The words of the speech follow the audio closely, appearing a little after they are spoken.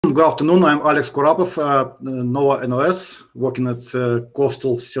Good afternoon. I'm Alex Kurapov, NOAA NOS, working at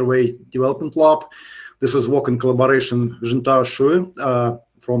Coastal Survey Development Lab. This is work in collaboration with Jiangtao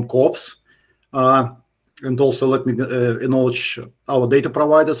from COOPS. And also let me acknowledge our data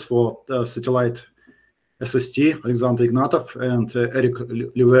providers for satellite SST, Alexander Ignatov and Eric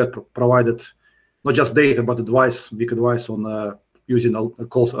Liujuan provided not just data, but advice, big advice on using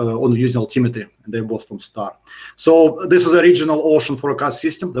altimetry, and they're both from STAR. So this is a regional ocean forecast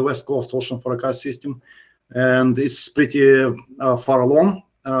system, the West Coast Ocean Forecast System, and it's pretty far along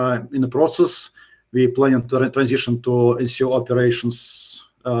in the process. We plan to transition to NCO operations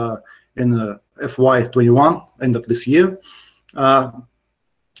in FY21, end of this year.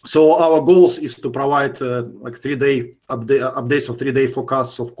 So our goals is to provide like 3-day updates of 3-day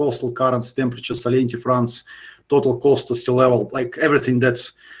forecasts of coastal currents, temperature, salinity, fronts, total coastal sea level, like everything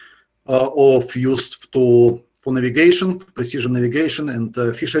that's of use for navigation, precision navigation, and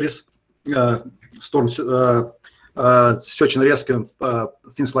fisheries, storm search and rescue,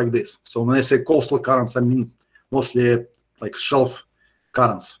 things like this. So when I say coastal currents, I mean mostly like shelf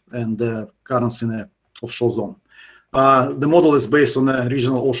currents and currents in a offshore zone. The model is based on a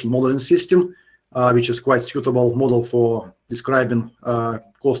regional ocean modeling system, which is quite suitable model for describing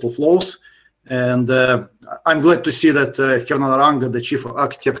coastal flows. And I'm glad to see that Hernan Aranga, the chief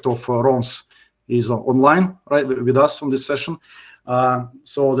architect of ROMS, is online right with us on this session.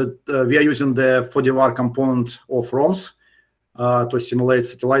 So that we are using the 4DVAR component of ROMS to simulate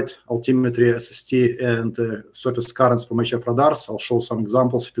satellite altimetry, SST, and surface currents from HF radars. I'll show some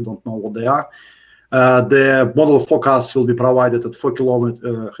examples if you don't know what they are. The model forecast will be provided at 4 km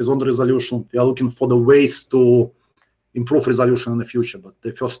horizontal resolution. We are looking for the ways to improve resolution in the future, but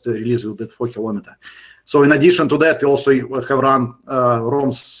the first release will be at 4 km. So in addition to that, we also have run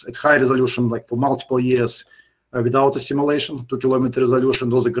ROMS at high resolution, like for multiple years, without a simulation, 2 km resolution.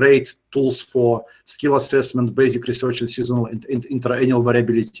 Those are great tools for skill assessment, basic research, and seasonal and interannual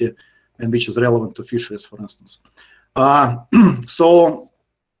variability, and which is relevant to fisheries, for instance. So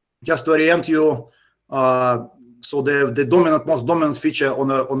just to orient you, so the most dominant feature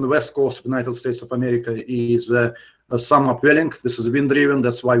on the west coast of the United States of America is some upwelling. This is wind driven.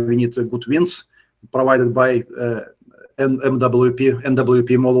 That's why we need good winds provided by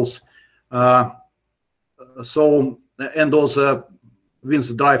NWP models. So and those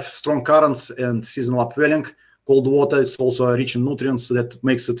winds drive strong currents and seasonal upwelling. Cold water is also rich in nutrients, so that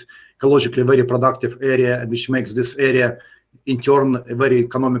makes it ecologically very productive area, and which makes this area in turn a very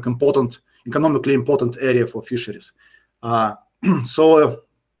economically important area for fisheries. So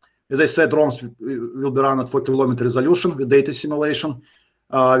as I said, ROMS will be run at 4 km resolution with data simulation.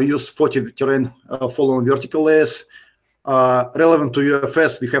 We use 40 terrain following vertical layers. Relevant to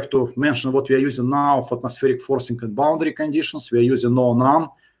UFS, we have to mention what we are using now for atmospheric forcing and boundary conditions. We are using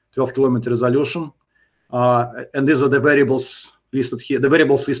NOAA 12 km resolution. And these are the variables listed here. The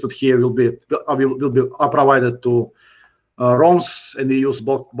variables listed here are provided to ROMS, and we use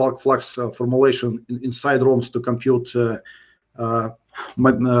bulk flux formulation inside ROMS to compute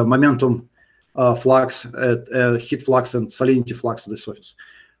momentum flux, heat flux, and salinity flux at the surface.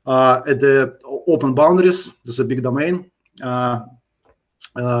 At the open boundaries, this is a big domain.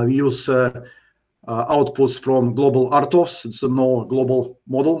 We use outputs from global ESTOFS. It's a NOAA global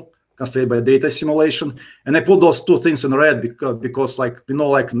model constrained by data simulation. And I put those two things in red because like we know,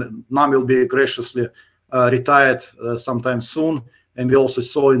 like NAM will be graciously retired sometime soon. And we also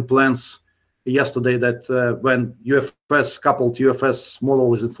saw in plans yesterday that when UFS coupled UFS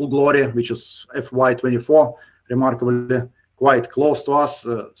model is in full glory, which is FY24, remarkably quite close to us.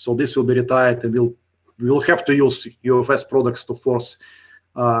 So this will be retired, and we will have to use UFS products to force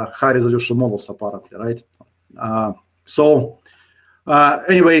high resolution models apparently, right?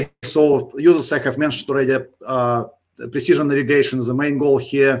 Anyway, so users I have mentioned already, precision navigation is the main goal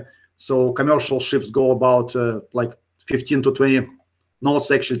here. So commercial ships go about like 15 to 20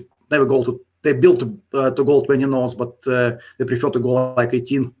 knots. Actually, never go to. They built to go 20 knots, but they prefer to go like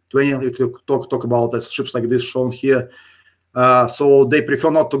 18, 20. If you talk about the ships like this shown here, so they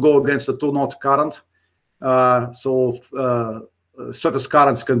prefer not to go against the 2-knot current. Surface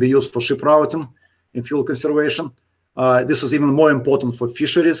currents can be used for ship routing and fuel conservation. This is even more important for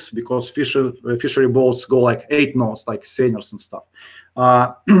fisheries because fishery boats go like 8 knots, like seiners and stuff.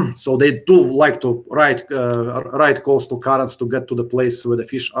 So they do like to ride coastal currents to get to the place where the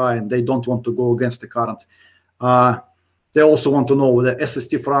fish are, and they don't want to go against the current. They also want to know where the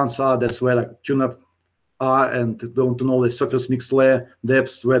SST fronts are. That's where like tuna are, and they want to know the surface mixed layer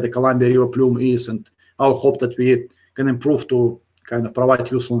depths, where the Columbia River plume is, and I'll hope that we can improve to kind of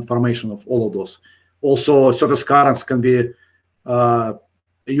provide useful information of all of those. Also, surface currents can be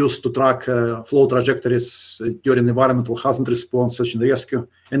used to track flow trajectories during environmental hazard response, search and rescue,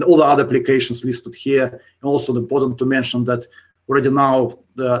 and all the other applications listed here. And also important to mention that already now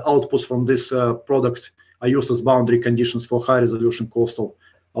the outputs from this product are used as boundary conditions for high-resolution coastal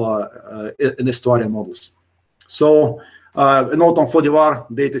and estuarian models. So a note on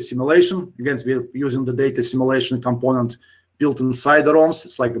 4DVAR data simulation. Again, we're using the data simulation component built inside the ROMs.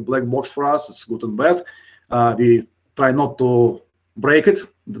 It's like a black box for us. It's good and bad. We try not to break it.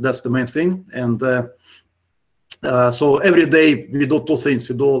 That's the main thing. And so every day we do two things.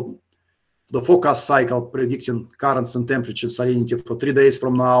 We do the forecast cycle predicting currents and temperature salinity for 3 days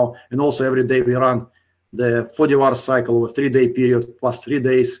from now. And also every day we run the 4DVAR cycle over 3-day period plus 3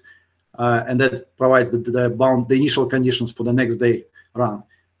 days. And that provides the initial conditions for the next day run.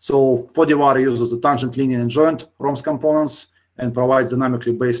 So 4DVAR uses the tangent, linear, and joint ROMS components and provides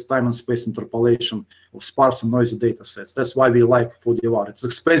dynamically based time and space interpolation of sparse and noisy data sets. That's why we like 4DVAR. It's an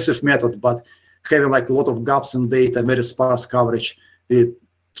expensive method, but having like a lot of gaps in data, very sparse coverage, we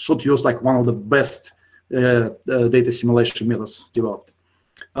should use like one of the best data simulation methods developed.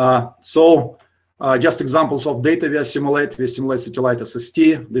 Just examples of data we simulate satellite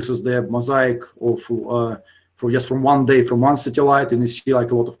SST. This is the mosaic of just from 1 day from one satellite, and you see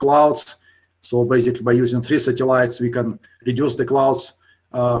like a lot of clouds. So basically by using 3 satellites, we can reduce the clouds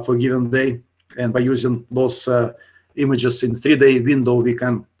for a given day. And by using those images in 3-day window, we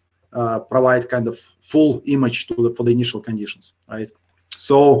can provide kind of full image to for the initial conditions, right?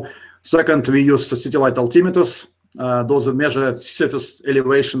 So second, we use satellite altimeters. Those measure surface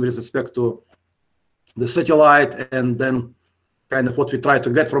elevation with respect to the satellite, and then kind of what we try to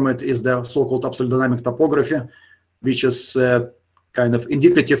get from it is the so-called absolute dynamic topography, which is kind of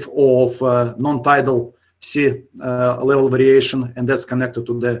indicative of non-tidal sea level variation, and that's connected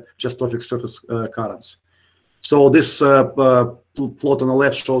to the geostrophic surface currents. So this plot on the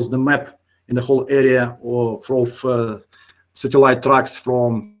left shows the map in the whole area of satellite tracks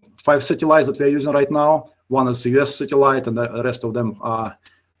from 5 satellites that we are using right now. One is the US satellite, and the rest of them are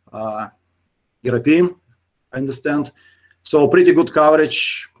European, I understand. So pretty good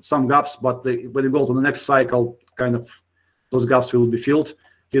coverage, some gaps, but when you go to the next cycle, kind of those gaps will be filled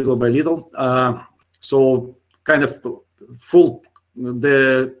little by little. So kind of full,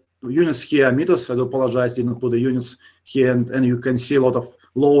 the units here are meters. I do apologize, didn't put the units here, and you can see a lot of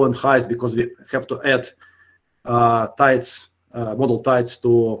low and highs because we have to add tides, model tides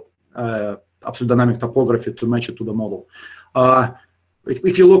to absolute dynamic topography to match it to the model.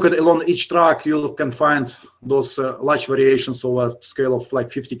 If you look at along each track, you can find those large variations over a scale of like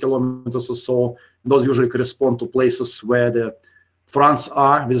 50 kilometers or so. Those usually correspond to places where the fronts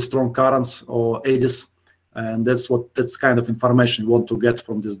are with strong currents or eddies, and that's kind of information we want to get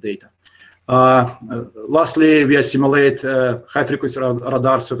from this data. Lastly, we simulate high-frequency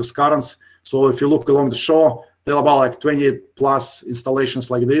radar surface currents. So if you look along the shore, there are about like 20 plus installations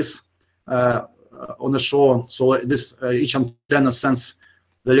like this on the shore. So this each antenna sends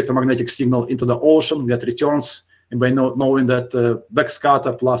the electromagnetic signal into the ocean, get returns, and by knowing that Beck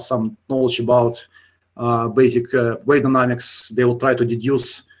scatter plus some knowledge about basic wave dynamics, they will try to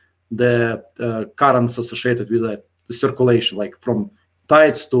deduce the currents associated with the circulation, like from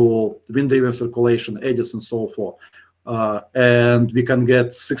tides to wind-driven circulation, eddies, and so forth. And we can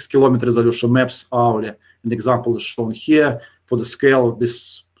get 6 kilometer resolution maps hourly. An example is shown here for the scale of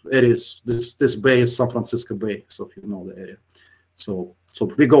this areas. This bay is San Francisco Bay, so if you know the area. So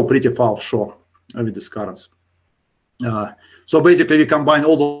we go pretty far offshore with these currents. So basically, we combine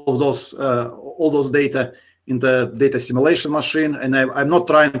all those data in the data simulation machine. And I'm not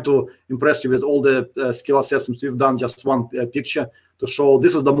trying to impress you with all the skill assessments we've done. Just one picture to show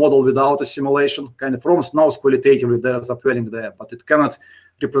this is the model without a simulation. Kind of ROMS knows qualitatively there is upwelling there, but it cannot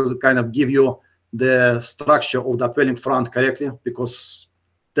kind of give you the structure of the upwelling front correctly because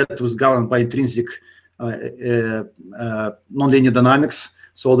that was governed by intrinsic nonlinear dynamics.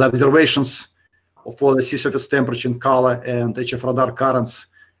 So the observations for the sea surface temperature and color and HF radar currents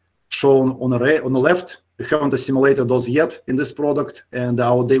shown on the left. We haven't simulated those yet in this product, and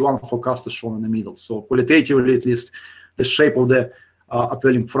our day one forecast is shown in the middle. So qualitatively, at least, the shape of the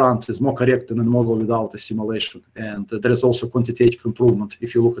upwelling front is more correct than the model without a simulation. And there is also quantitative improvement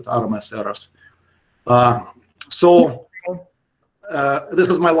if you look at RMS errors. This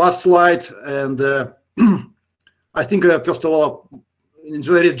is my last slide, and I think first of all, in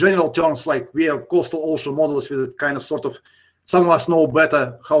very general terms, like we have coastal ocean models with kind of sort of, some of us know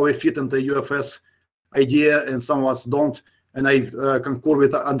better how we fit in the UFS idea, and some of us don't. And I concur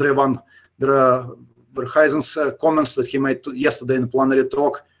with Andre van der Verheyzen's comments that he made yesterday in the plenary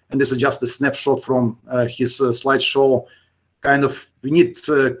talk. And this is just a snapshot from his slideshow. we need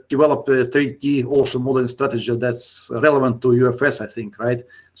to develop a 3D ocean modeling strategy that's relevant to UFS, I think, right?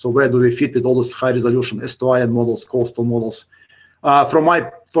 So where do we fit with all these high resolution estuarine models, coastal models? For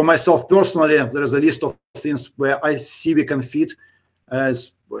myself personally, there is a list of things where I see we can fit.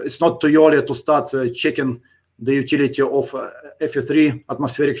 It's not too early to start checking the utility of FE3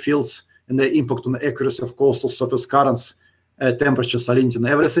 atmospheric fields and the impact on the accuracy of coastal surface currents, temperature, salinity, and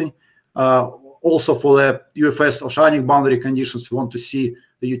everything. Also for the UFS oceanic boundary conditions, we want to see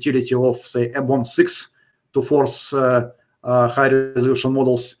the utility of, say, MOM6 to force high resolution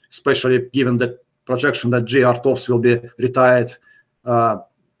models, especially given the projection that GR-TOFs will be retired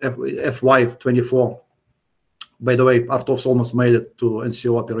FY24. By the way, RTOFs almost made it to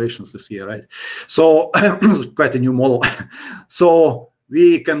NCO operations this year, right? So quite a new model. So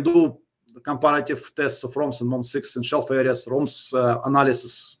we can do comparative tests of ROMS and MOM6 in shelf areas, ROMS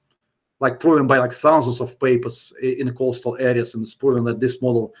analysis, like proven by like thousands of papers in the coastal areas, and it's proven that this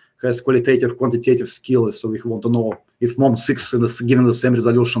model has qualitative, quantitative skill. So we want to know if MOM6 given the same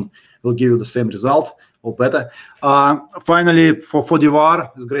resolution will give you the same result or better. Finally, for DVR,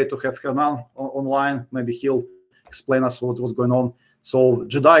 it's great to have Hernan online. Maybe he'll explain us what was going on. So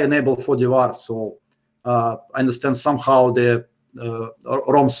JEDI enabled for DVR. So I understand somehow the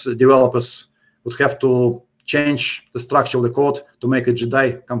ROMS developers would have to change the structure of the code to make it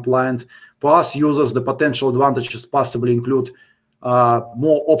JEDI compliant. For us users, the potential advantages possibly include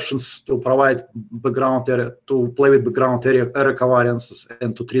more options to provide background area, to play with background area error covariances,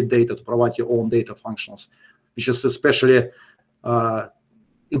 and to treat data, to provide your own data functions, which is especially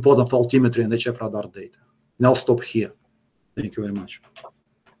important for altimetry and HF radar data. And I'll stop here. Thank you very much. All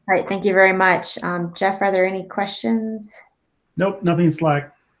right, thank you very much. Jeff, are there any questions? Nope, nothing in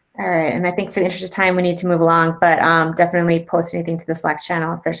Slack. All right, and I think for the interest of time, we need to move along, but definitely post anything to the Slack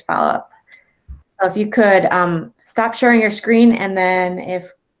channel if there's follow-up. So if you could stop sharing your screen, and then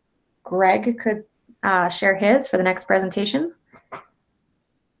if Greg could share his for the next presentation.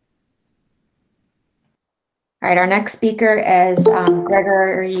 All right, our next speaker is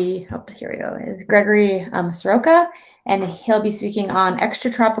Gregory, oh, here we go, is Gregory Seroka, and he'll be speaking on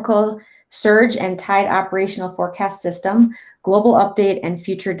Extratropical Surge and Tide Operational Forecast System, Global Update and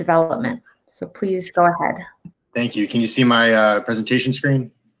Future Development. So please go ahead. Thank you. Can you see my presentation screen?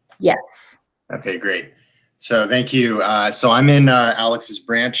 Yes. Okay, great. So thank you. So I'm in Alex's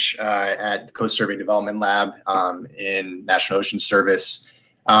branch at Coast Survey Development Lab in National Ocean Service.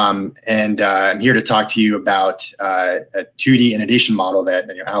 And I'm here to talk to you about a 2D inundation model that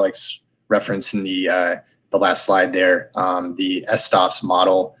Alex referenced in the last slide there, the ESTOFS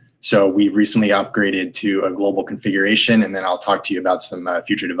model. So we've recently upgraded to a global configuration, and then I'll talk to you about some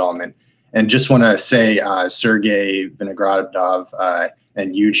future development. And just want to say Sergey, Vinogradov,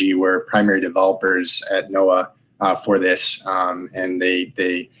 and Yuji were primary developers at NOAA for this, and they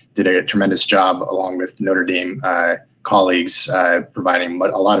did a tremendous job along with Notre Dame colleagues providing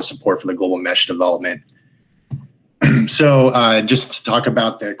a lot of support for the global mesh development. So just to talk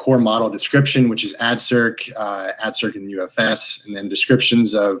about the core model description, which is ADCIRC in UFS, and then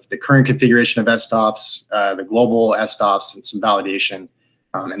descriptions of the current configuration of ESTOFS, the global ESTOFS, and some validation,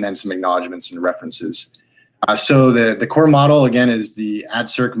 and then some acknowledgements and references. So the core model, again, is the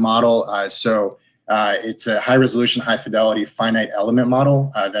ADCIRC model. It's a high resolution, high fidelity, finite element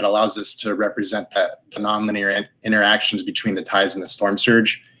model that allows us to represent the nonlinear interactions between the tides and the storm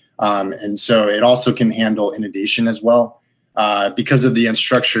surge. And so it also can handle inundation as well. Because of the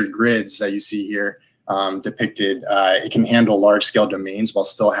unstructured grids that you see here depicted, it can handle large scale domains while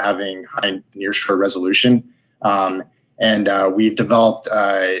still having high nearshore resolution. And we've developed,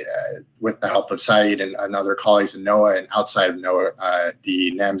 with the help of Saeed and other colleagues in NOAA and outside of NOAA,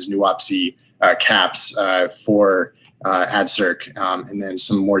 the NEMS NUOPSI caps for ADCIRC, and then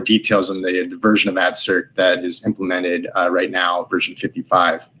some more details on the version of ADCIRC that is implemented right now, version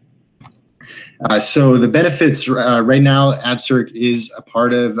 55. So the benefits right now, ADCIRC is a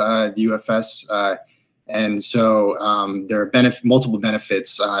part of the UFS, and so there are multiple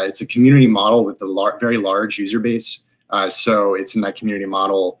benefits. It's a community model with a very large user base, so it's in that community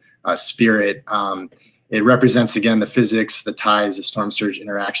model spirit. It represents, again, the physics, the tides, the storm surge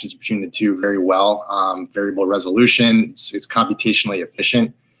interactions between the two very well. Variable resolution, it's computationally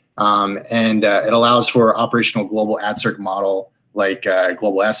efficient, and it allows for operational global ADCIRC model like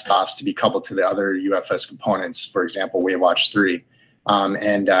global ESTOFS to be coupled to the other UFS components, for example, WaveWatch 3.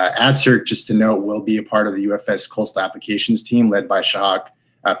 And ADCIRC, just to note, will be a part of the UFS coastal applications team led by Shachak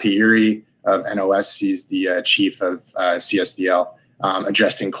Piyuri of NOS. He's the chief of CSDL.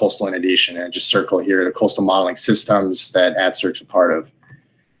 Addressing coastal inundation, and just circle here the coastal modeling systems that ADCIRC's a part of.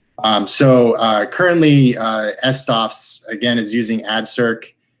 Currently, ESTOFS, again, is using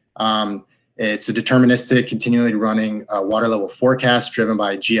AdCirc. It's a deterministic, continually running water level forecast driven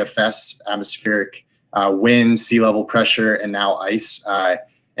by GFS, atmospheric winds, sea level pressure, and now ice.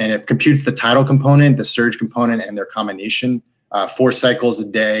 And it computes the tidal component, the surge component, and their combination. 4 cycles a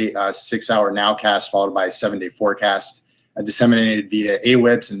day, 6-hour nowcast followed by a 7-day forecast, disseminated via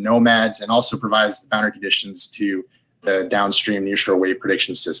AWIPs and nomads, and also provides the boundary conditions to the downstream nearshore wave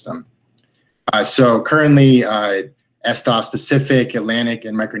prediction system. So currently, ESTOFS Pacific, Atlantic,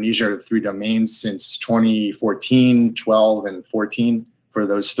 and Micronesia are the 3 domains since 2014, 12, and 14 for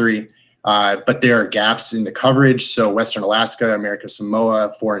those 3. But there are gaps in the coverage. So Western Alaska, America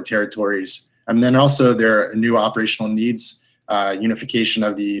Samoa, foreign territories. And then also there are new operational needs, unification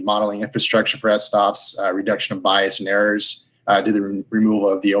of the modeling infrastructure for ESTOFS, reduction of bias and errors, due to the removal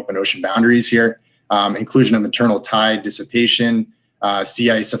of the open ocean boundaries here, inclusion of internal tide dissipation,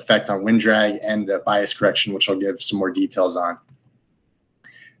 sea ice effect on wind drag, and bias correction, which I'll give some more details on.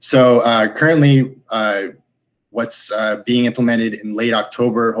 So currently, what's being implemented in late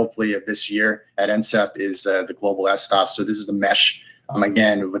October, hopefully of this year at NCEP is the global ESTOFS. So this is the mesh,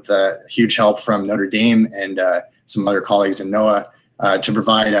 again, with huge help from Notre Dame and some other colleagues in NOAA to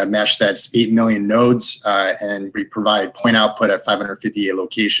provide a mesh that's 8 million nodes, and we provide point output at 558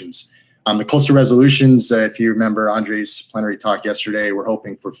 locations. The coastal resolutions, if you remember Andre's plenary talk yesterday, we're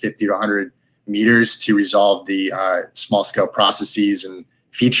hoping for 50 to 100 meters to resolve the small scale processes and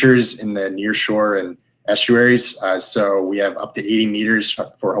features in the nearshore and estuaries. So we have up to 80 meters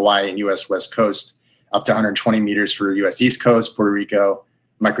for Hawaii and US West Coast, up to 120 meters for US East Coast, Puerto Rico,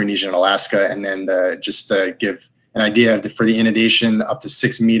 Micronesia, and Alaska. And then just to give an idea of for the inundation, up to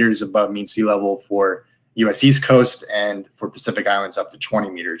 6 meters above mean sea level for US East Coast, and for Pacific Islands up to 20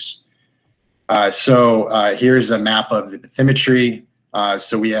 meters. Here's a map of the bathymetry.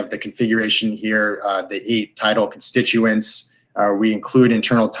 So we have the configuration here, the 8 tidal constituents. We include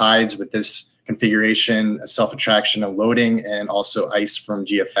internal tides with this configuration, self-attraction and loading, and also ice from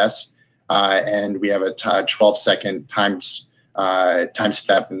GFS. And we have a 12-second time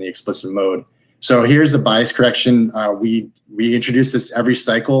step in the explicit mode. So here's the bias correction. We introduce this every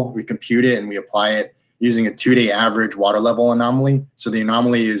cycle. We compute it and we apply it using a 2-day average water level anomaly. So the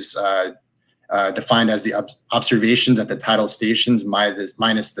anomaly is defined as the observations at the tidal stations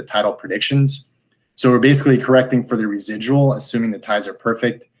minus the tidal predictions. So we're basically correcting for the residual, assuming the tides are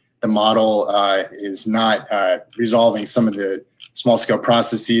perfect. The model is not resolving some of the small scale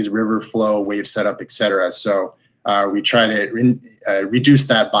processes, river flow, wave setup, etc. So we try to reduce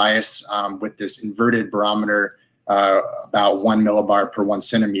that bias with this inverted barometer, about 1 millibar per 1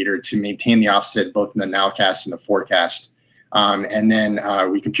 centimeter, to maintain the offset both in the nowcast and the forecast. And then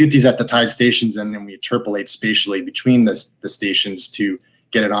we compute these at the tide stations, and then we interpolate spatially between the stations to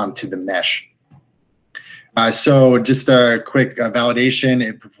get it onto the mesh. So just a quick validation,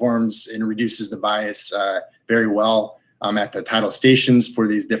 it performs and reduces the bias very well at the tidal stations for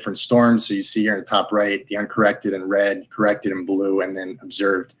these different storms. So you see here in the top right, the uncorrected in red, corrected in blue, and then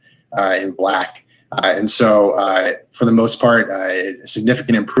observed in black. And so for the most part, a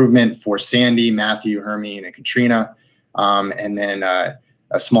significant improvement for Sandy, Matthew, Hermine, and Katrina, and then a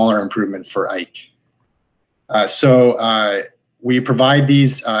smaller improvement for Ike. We provide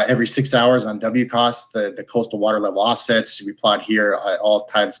these every 6 hours on WCOFS, the coastal water level offsets. We plot here all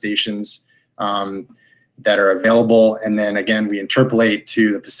tide stations that are available. And then again, we interpolate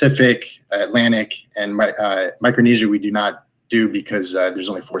to the Pacific, Atlantic, and Micronesia we do not do because there's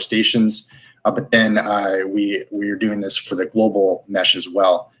only 4 stations. But then we are doing this for the global mesh as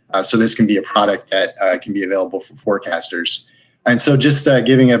well. So this can be a product that can be available for forecasters. And so just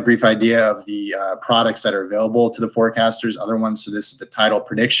giving a brief idea of the products that are available to the forecasters, other ones. So this is the tidal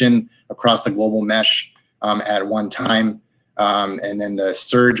prediction across the global mesh at one time, and then the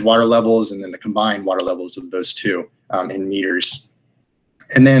surge water levels, and then the combined water levels of those two in meters.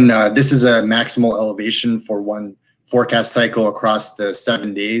 And then this is a maximal elevation for one forecast cycle across the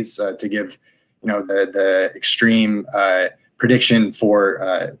 7 days to give the extreme prediction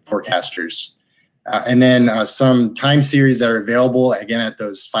for forecasters. And then some time series that are available, again, at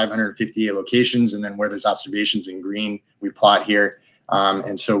those 558 locations, and then where there's observations in green, we plot here.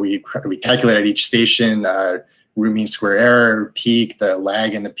 And so we calculate at each station root mean square error, peak, the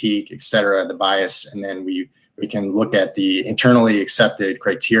lag in the peak, et cetera, the bias, and then we can look at the internally accepted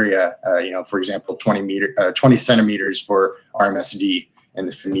criteria, for example, 20 centimeters for RMSD, and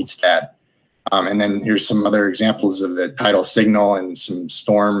if it meets that. And then here's some other examples of the tidal signal and some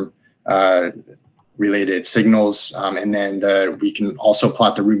storm related signals. And then we can also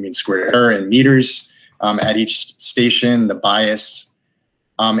plot the root mean square error in meters at each station, the bias.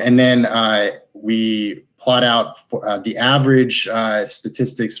 And then we plot out for, the average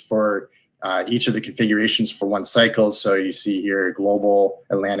statistics for each of the configurations for one cycle. So you see here global,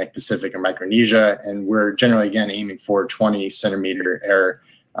 Atlantic, Pacific, and Micronesia. And we're generally, again, aiming for 20 centimeter error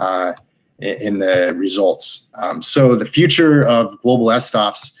in the results. So the future of global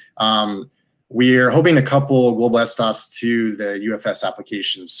ESTOFS, we're hoping to couple global ESTOFS to the UFS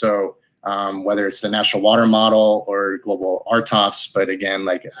applications. So whether it's the National Water Model or global RTOFS, but again,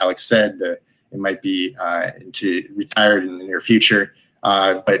 like Alex said, it might be retired in the near future.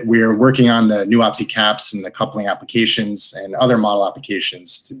 But we're working on the new OPSI caps and the coupling applications and other model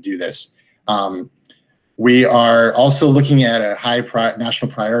applications to do this. We are also looking at a high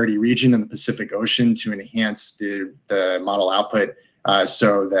national priority region in the Pacific Ocean to enhance the model output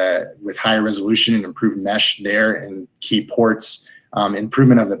so that with higher resolution and improved mesh there and key ports,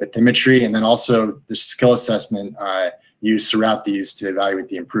 improvement of the bathymetry, and then also the skill assessment used throughout these to evaluate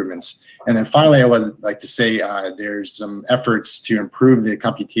the improvements. And then finally, I would like to say there's some efforts to improve the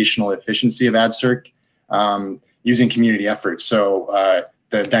computational efficiency of ADCIRC using community efforts. So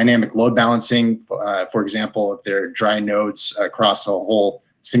the dynamic load balancing, for example, if there are dry nodes across a whole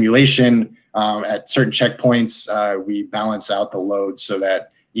simulation, at certain checkpoints, we balance out the load so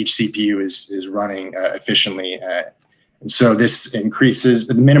that each CPU is running efficiently. And so this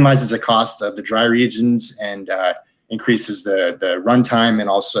minimizes the cost of the dry regions and increases the runtime and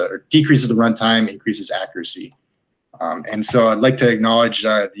also decreases the runtime, increases accuracy. And so I'd like to acknowledge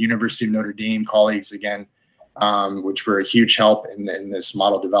the University of Notre Dame colleagues again, which were a huge help in this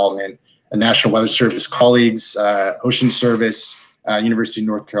model development, the National Weather Service colleagues, Ocean Service, University of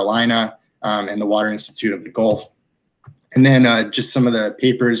North Carolina, and the Water Institute of the Gulf. And then just some of the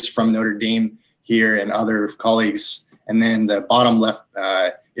papers from Notre Dame here and other colleagues. And then the bottom left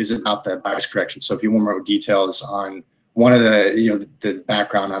is about the bias correction. So if you want more details on one of the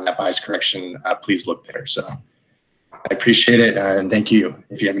background on that bias correction, please look there. So I appreciate it and thank you.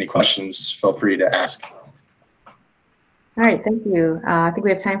 If you have any questions, feel free to ask. All right, thank you. I think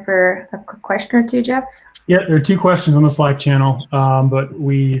we have time for a quick question or two, Jeff. Yeah, there are two questions on the Slack channel, but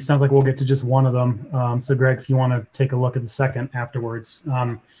sounds like we'll get to just one of them. So Greg, if you want to take a look at the second afterwards.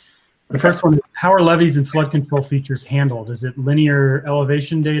 The first one is, how are levees and flood control features handled? Is it linear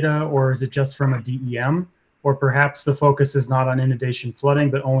elevation data, or is it just from a DEM? Or perhaps the focus is not on inundation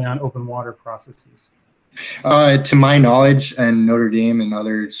flooding, but only on open water processes? To my knowledge, and Notre Dame and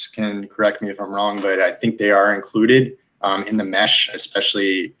others can correct me if I'm wrong, but I think they are included in the mesh,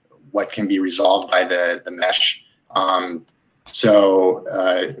 especially what can be resolved by the mesh. So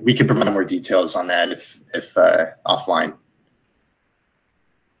we can provide more details on that if offline.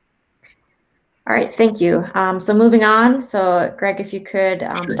 All right, thank you. So moving on. So Greg, if you could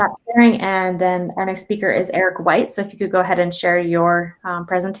stop sharing, and then our next speaker is Eric White. So if you could go ahead and share your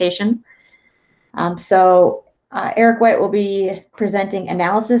presentation. Eric White will be presenting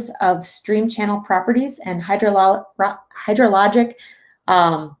analysis of stream channel properties and hydrologic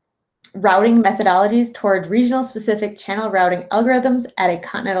routing methodologies toward regional specific channel routing algorithms at a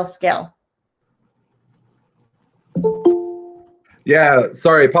continental scale. Yeah,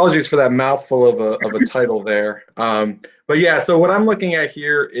 sorry, apologies for that mouthful of a title there. But yeah, so what I'm looking at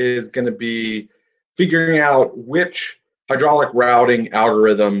here is going to be figuring out which hydraulic routing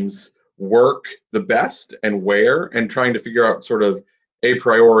algorithms work the best and where, and trying to figure out sort of a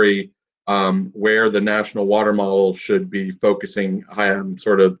priori where the national water model should be focusing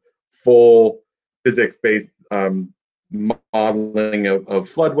sort of full physics-based modeling of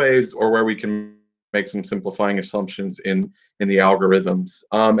flood waves, or where we can make some simplifying assumptions in the algorithms.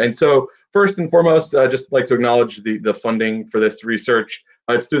 And so first and foremost, just like to acknowledge the funding for this research.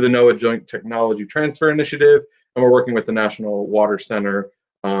 It's through the NOAA Joint Technology Transfer Initiative, and we're working with the National Water Center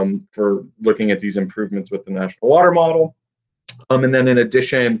for looking at these improvements with the National Water Model. And then in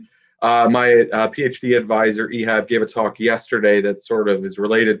addition, my PhD advisor, Ehab, gave a talk yesterday that sort of is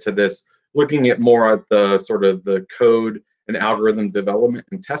related to this, looking at more at the sort of the code and algorithm development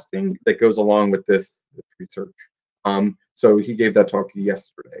and testing that goes along with this research. So he gave that talk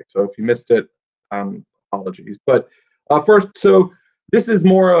yesterday. So if you missed it, apologies. But first, so this is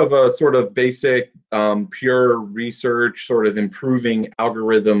more of a sort of basic, pure research, sort of improving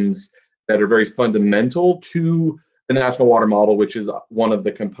algorithms that are very fundamental to the National Water Model, which is one of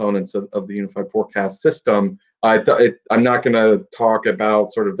the components of the Unified Forecast System. I'm not going to talk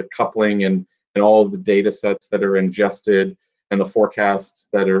about sort of the coupling and all of the data sets that are ingested and the forecasts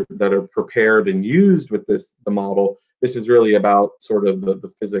that are prepared and used with the model. This is really about sort of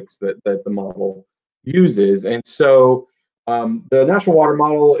the physics that the model uses. And so the National Water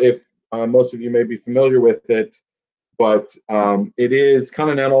Model, if most of you may be familiar with it, but it is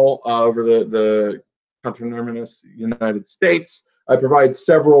continental over the continental United States. I provide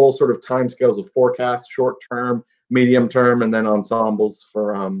several sort of timescales of forecasts: short-term, medium-term, and then ensembles for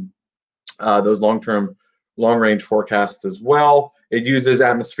those long-range forecasts as well. It uses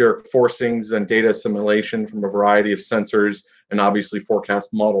atmospheric forcings and data assimilation from a variety of sensors and obviously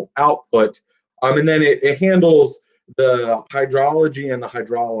forecast model output. And then it handles the hydrology and the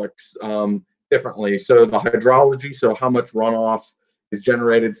hydraulics differently. So the hydrology, so how much runoff is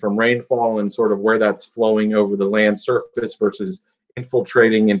generated from rainfall and sort of where that's flowing over the land surface versus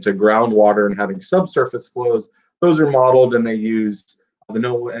infiltrating into groundwater and having subsurface flows. Those are modeled, and they use the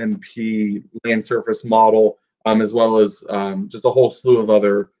NOAA MP land surface model, as well as just a whole slew of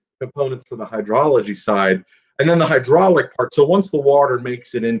other components for the hydrology side. And then the hydraulic part, so once the water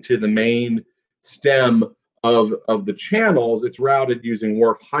makes it into the main stem of the channels, it's routed using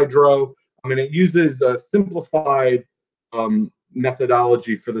WRF hydro. I mean, it uses a simplified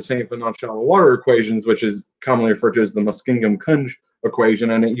methodology for the same for non-shallow water equations, which is commonly referred to as the Muskingum-Kunj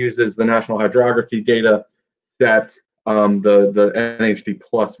equation, and it uses the National Hydrography data set, the NHD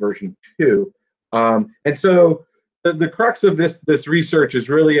plus version 2. And so the crux of this research is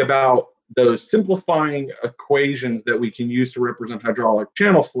really about those simplifying equations that we can use to represent hydraulic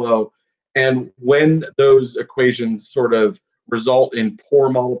channel flow, and when those equations sort of result in poor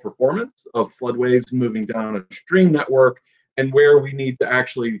model performance of flood waves moving down a stream network, and where we need to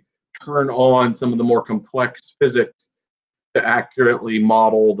actually turn on some of the more complex physics to accurately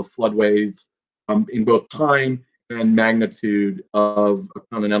model the flood wave in both time and magnitude of a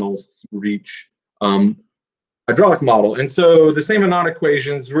continental reach hydraulic model. And so the same Saint-Venant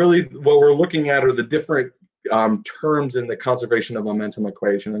equations, really what we're looking at are the different terms in the conservation of momentum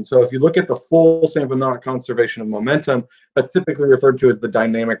equation. And so if you look at the full Saint-Venant conservation of momentum, that's typically referred to as the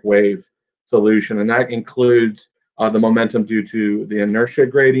dynamic wave solution. And that includes the momentum due to the inertia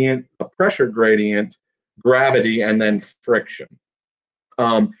gradient, a pressure gradient, gravity, and then friction.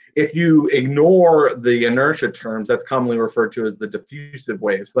 If you ignore the inertia terms, that's commonly referred to as the diffusive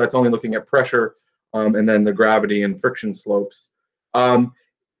wave. So that's only looking at pressure and then the gravity and friction slopes.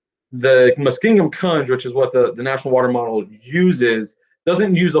 The Muskingum-Kunj, which is what the National Water Model uses,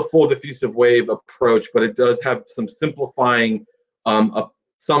 doesn't use a full diffusive wave approach, but it does have some simplifying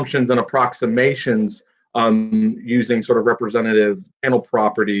assumptions and approximations using sort of representative channel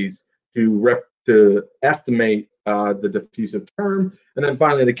properties to estimate the diffusive term. And then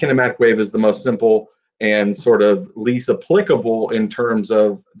finally, the kinematic wave is the most simple and sort of least applicable in terms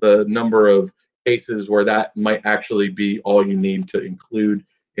of the number of cases where that might actually be all you need to include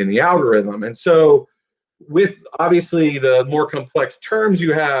in the algorithm. And so with obviously the more complex terms,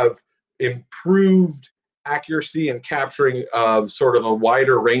 you have improved accuracy and capturing of sort of a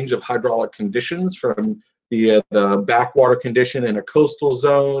wider range of hydraulic conditions, from the backwater condition in a coastal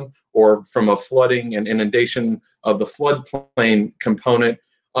zone, or from a flooding and inundation of the floodplain component,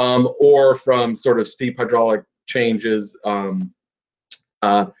 or from sort of steep hydraulic changes.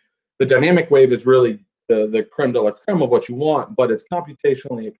 The dynamic wave is really the creme de la creme of what you want, but it's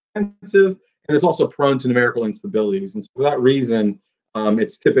computationally expensive, and it's also prone to numerical instabilities. And so for that reason,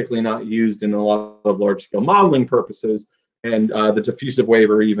 it's typically not used in a lot of large-scale modeling purposes, and the diffusive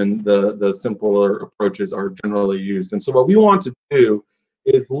wave or even the simpler approaches are generally used. And so what we want to do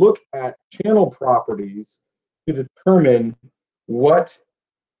is look at channel properties to determine what,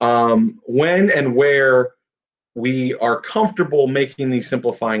 when and where we are comfortable making these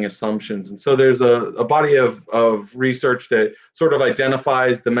simplifying assumptions. And so there's a body of research that sort of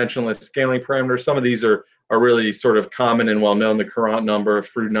identifies dimensionless scaling parameters. Some of these are really sort of common and well-known, the Courant number,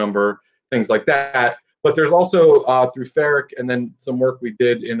 Froude number, things like that. But there's also through Ferrick, and then some work we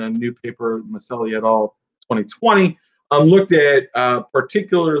did in a new paper, Maselli et al. 2020, looked at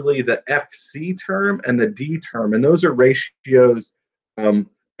particularly the FC term and the D term. And those are ratios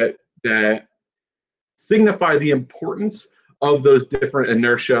that signify the importance of those different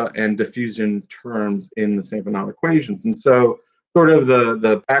inertia and diffusion terms in the Saint-Venant equations. And so sort of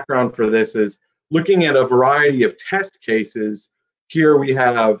the background for this is looking at a variety of test cases. Here we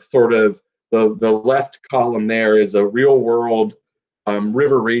have sort of the left column there is a real world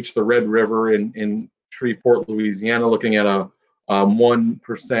river reach, the Red River in Shreveport, Louisiana, looking at a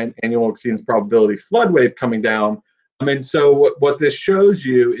 1% annual exceedance probability flood wave coming down. And so what this shows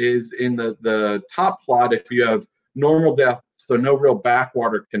you is in the top plot, if you have normal depth, so no real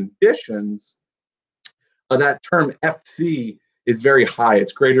backwater conditions, that term FC is very high.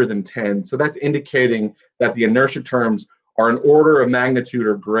 It's greater than 10. So that's indicating that the inertia terms are an order of magnitude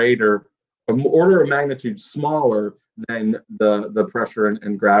or greater, an order of magnitude smaller than the pressure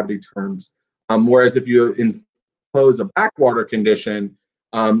and gravity terms. Whereas if you impose a backwater condition,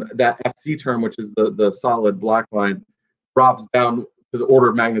 that FC term, which is the solid black line, drops down to the order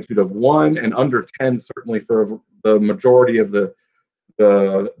of magnitude of 1 and under 10, certainly for the majority of the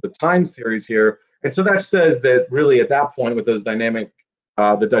time series here. And so that says that really at that point with those dynamic,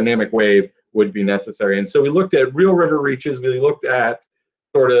 the dynamic wave would be necessary. And so we looked at real river reaches, we looked at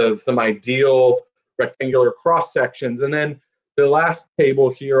sort of some ideal rectangular cross sections, and then the last table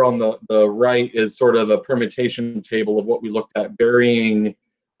here on the right is sort of a permutation table of what we looked at, varying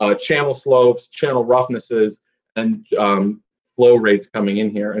channel slopes, channel roughnesses, and flow rates coming in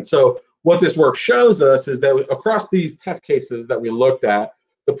here. And so what this work shows us is that across these test cases that we looked at,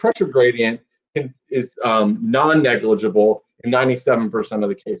 the pressure gradient is non-negligible in 97% of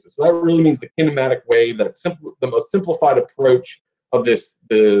the cases. So that really means the kinematic wave, that's the most simplified approach of the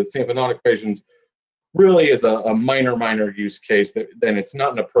St. Venant equations, really is a minor use case, then it's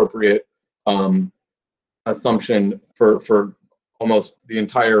not an appropriate assumption for almost the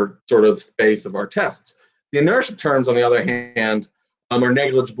entire sort of space of our tests. The inertia terms, on the other hand, are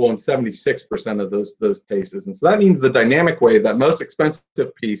negligible in 76% of those cases. And so that means the dynamic wave, that most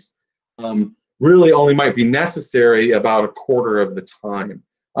expensive piece, really only might be necessary about a quarter of the time.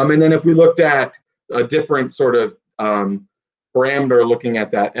 And then if we looked at a different sort of parameter looking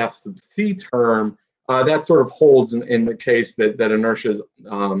at that F sub C term, that sort of holds in the case that inertia is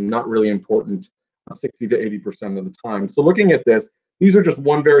not really important 60 to 80% of the time. So looking at this, these are just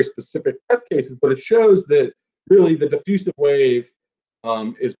one very specific test cases, but it shows that really the diffusive wave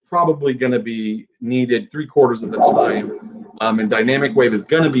is probably going to be needed 3/4 of the time, and dynamic wave is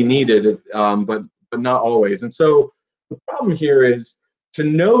going to be needed, but not always. And so the problem here is, to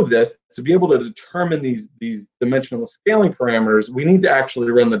know this, to be able to determine these dimensional scaling parameters, we need to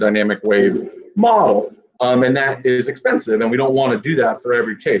actually run the dynamic wave model, and that is expensive, and we don't want to do that for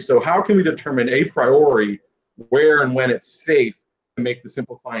every case. So how can we determine a priori where and when it's safe to make the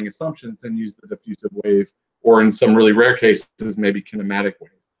simplifying assumptions and use the diffusive wave, or in some really rare cases, maybe kinematic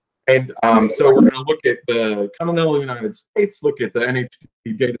wave? And so we're going to look at the continental United States, look at the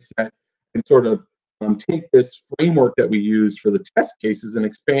NHD data set, and sort of take this framework that we use for the test cases and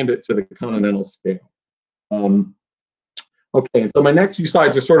expand it to the continental scale. Okay, so my next few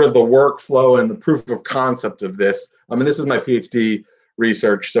slides are sort of the workflow and the proof of concept of this. And this is my PhD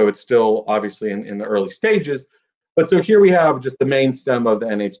research, so it's still obviously in the early stages. But so here we have just the main stem of the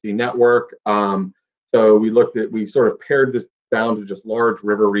NHD network. So we sort of pared this down to just large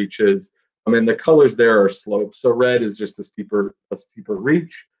river reaches. And the colors there are slopes. So red is just a steeper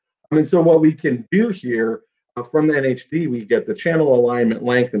reach. And so what we can do here from the NHD, we get the channel alignment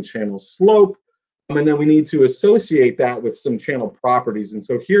length and channel slope. And then we need to associate that with some channel properties. And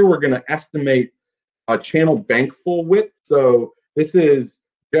so here we're going to estimate a channel bank full width. So this is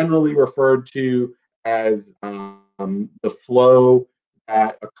generally referred to as the flow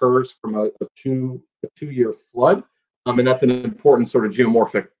that occurs from a two-year flood. And that's an important sort of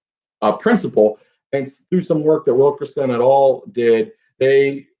geomorphic principle. And through some work that Wilkerson et al. Did,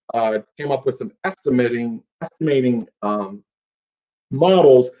 they came up with some estimating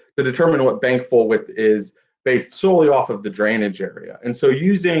models to determine what bank full width is based solely off of the drainage area. And so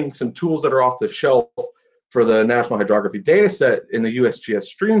using some tools that are off the shelf for the National Hydrography data set in the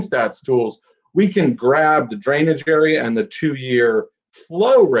USGS StreamStats tools, we can grab the drainage area and the 2-year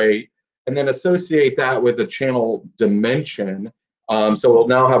flow rate and then associate that with the channel dimension. So we'll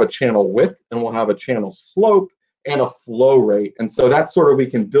now have a channel width, and we'll have a channel slope and a flow rate. And so that's sort of, we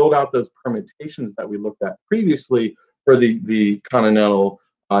can build out those permutations that we looked at previously for the continental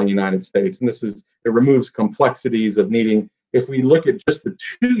United States. And it removes complexities of needing, if we look at just the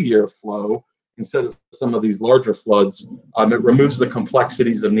 2-year flow instead of some of these larger floods, it removes the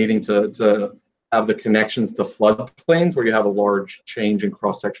complexities of needing to have the connections to floodplains where you have a large change in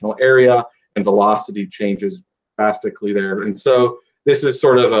cross-sectional area and velocity changes drastically there. And so this is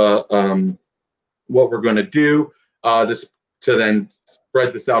sort of what we're going to do to then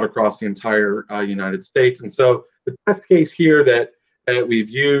spread this out across the entire United States. And so the test case here that we've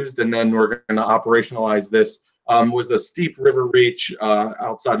used, and then we're going to operationalize this, was a steep river reach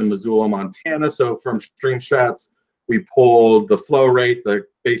outside of Missoula, Montana. So from StreamStats, we pulled the flow rate, the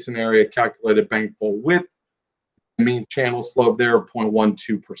basin area, calculated bank full width, mean channel slope there of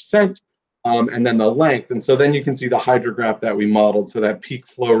 0.12%, and then the length. And so then you can see the hydrograph that we modeled. So that peak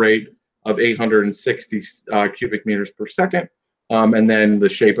flow rate of 860 cubic meters per second, and then the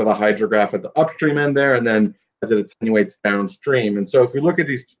shape of the hydrograph at the upstream end there, and then as it attenuates downstream. And so if we look at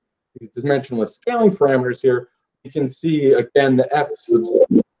these dimensionless scaling parameters here, you can see again the F sub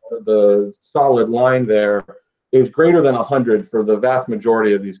C, the solid line there, is greater than 100 for the vast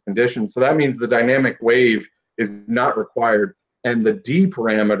majority of these conditions. So that means the dynamic wave is not required. And the D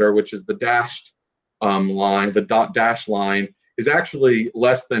parameter, which is the dashed line, the dot dash line, is actually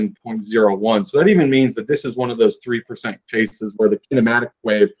less than 0.01. So that even means that this is one of those 3% cases where the kinematic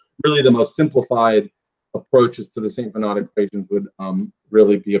wave, really the most simplified approaches to the St. Bernard equations, would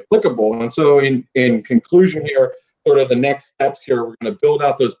really be applicable. And so in conclusion here, sort of the next steps here, we're going to build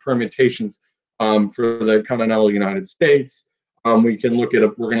out those permutations for the continental United States. We're going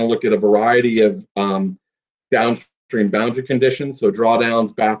to look at a variety of downstream boundary conditions, so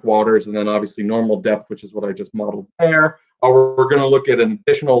drawdowns, backwaters, and then obviously normal depth, which is what I just modeled there. We're going to look at an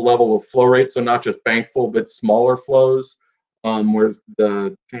additional level of flow rate, so not just bankful, but smaller flows, where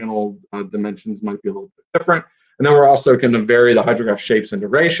the channel dimensions might be a little bit different. And then we're also going to vary the hydrograph shapes and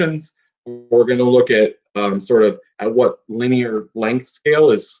durations. We're going to look at sort of at what linear length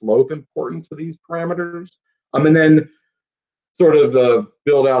scale is slope important to these parameters. And then sort of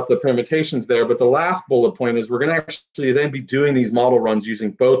build out the permutations there. But the last bullet point is we're going to actually then be doing these model runs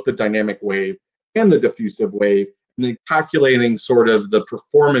using both the dynamic wave and the diffusive wave, and then calculating sort of the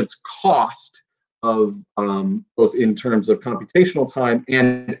performance cost of both in terms of computational time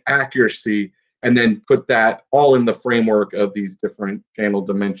and accuracy, and then put that all in the framework of these different channel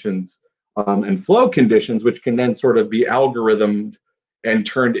dimensions and flow conditions, which can then sort of be algorithmed and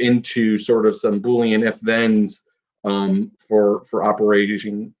turned into sort of some Boolean if-thens for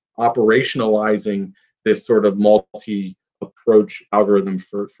operationalizing this sort of multi-approach algorithm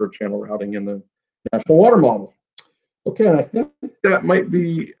for channel routing in the national water model. Okay, and I think that might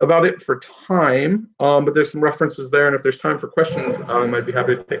be about it for time, but there's some references there, and if there's time for questions, I might be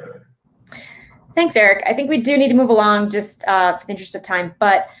happy to take them. Thanks, Eric. I think we do need to move along just for the interest of time,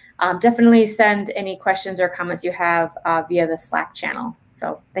 but definitely send any questions or comments you have via the Slack channel.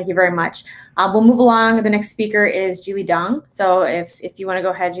 So thank you very much. We'll move along. The next speaker is Julie Dong. So if you want to go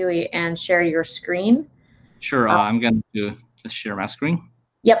ahead, Julie, and share your screen. Sure, I'm going to just share my screen.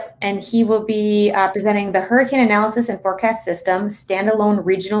 Yep, and he will be presenting the Hurricane Analysis and Forecast System Standalone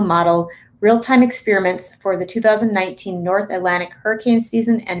Regional Model Real-Time Experiments for the 2019 North Atlantic Hurricane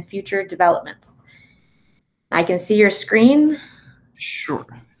Season and Future Developments. I can see your screen. Sure,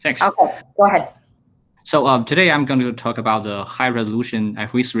 thanks. Okay, go ahead. So today I'm going to talk about the high-resolution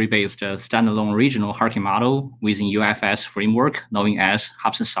FV3-based standalone regional hurricane model within UFS framework known as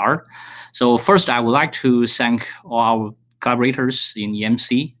HAPS-SAR. So first, I would like to thank all our collaborators in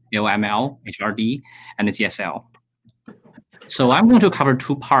EMC, AOML, HRD, and the TSL. So I'm going to cover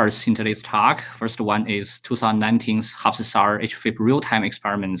two parts in today's talk. First one is 2019's HAPS-SAR HFIP real-time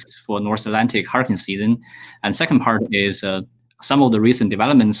experiments for North Atlantic hurricane season. And second part is some of the recent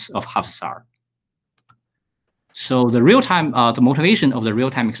developments of HAPS-SAR. So the motivation of the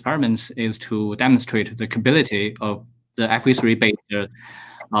real-time experiments is to demonstrate the capability of the FV3-based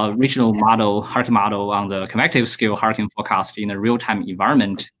regional model, hurricane model on the convective scale hurricane forecast in a real-time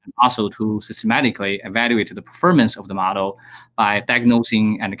environment, and also to systematically evaluate the performance of the model by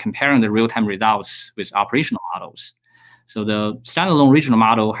diagnosing and comparing the real-time results with operational models. So the standalone regional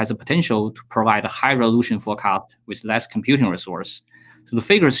model has a potential to provide a high-resolution forecast with less computing resource. So the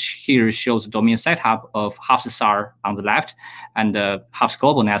figures here shows the domain setup of HAPS-SAR on the left and the HAPS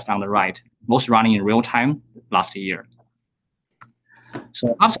Global Nest on the right, both running in real time last year.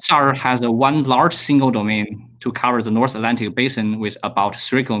 So HAPS-SAR has one large single domain to cover the North Atlantic basin with about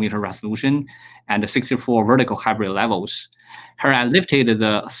 3 kilometer resolution and 64 vertical hybrid levels. Here I listed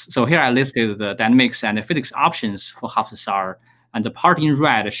the dynamics and the physics options for HAPS-SAR, and the part in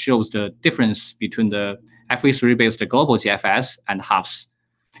red shows the difference between the FV3-based global GFS and HAPS.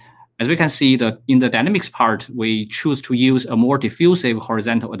 As we can see, in the dynamics part, we choose to use a more diffusive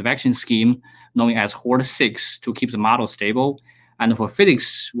horizontal advection scheme known as HORD6 to keep the model stable. And for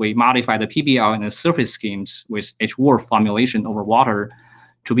physics, we modify the PBL and the surface schemes with H-WRF formulation over water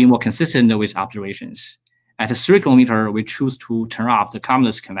to be more consistent with observations. At 3 kilometer, we choose to turn off the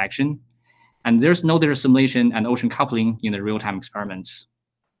cumulus convection. And there's no data simulation and ocean coupling in the real-time experiments.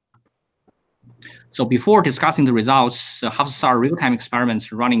 So before discussing the results, the HAPS-SAR real-time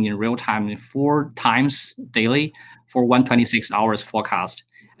experiments running in real time 4 times daily for 126 hours forecast.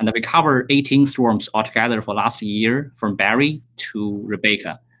 And we cover 18 storms altogether for last year from Barry to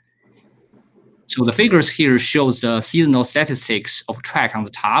Rebecca. So the figures here shows the seasonal statistics of track on the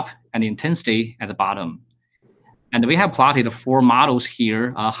top and intensity at the bottom. And we have plotted 4 models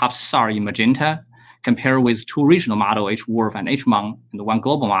here, HAPS-SAR in magenta, compared with 2 regional model, H-WRF and H-MON, and 1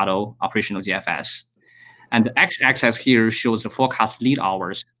 global model, operational GFS. And the x-axis here shows the forecast lead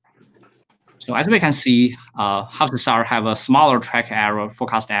hours. So as we can see, HAPS-SAR have a smaller track error,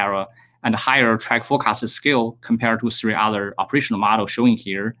 forecast error, and a higher track forecast scale compared to 3 other operational models showing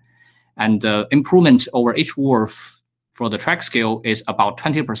here. And the improvement over H-WRF for the track scale is about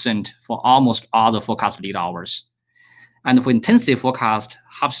 20% for almost all the forecast lead hours. And for intensity forecast,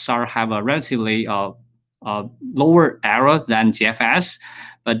 HAPS-SAR have a relatively lower error than GFS,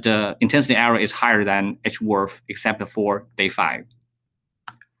 but the intensity error is higher than H-WRF except for day 5.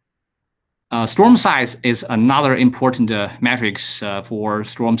 Storm size is another important metrics for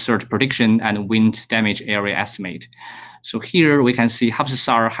storm surge prediction and wind damage area estimate. So here we can see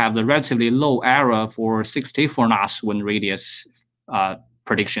HAPS-SAR have the relatively low error for 64 knots wind radius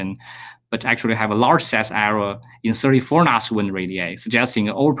prediction, but actually have a large size error in 34 knots wind radii, suggesting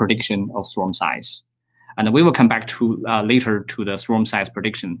an over prediction of storm size. And we will come back to later to the storm size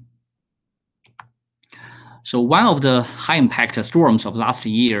prediction. So one of the high impact storms of last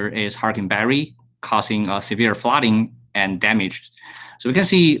year is Hurricane Barry, causing severe flooding and damage. So we can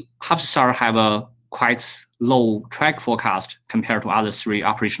see HAPS-SAR have a quite low track forecast compared to other 3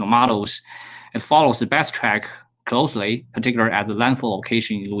 operational models. It follows the best track closely, particularly at the landfall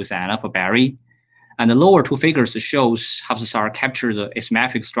location in Louisiana for Barry. And the lower 2 figures shows HAPS-SAR captured the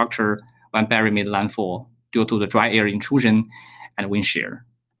asymmetric structure when Barry made landfall due to the dry air intrusion and wind shear.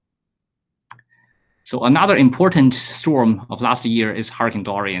 So another important storm of last year is Hurricane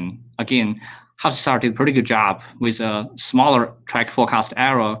Dorian. Again, HAPS-SAR did a pretty good job with a smaller track forecast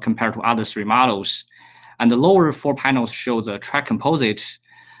error compared to other 3 models. And the lower 4 panels show the track composite.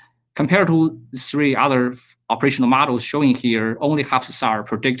 Compared to 3 other operational models showing here, only HAPS-SAR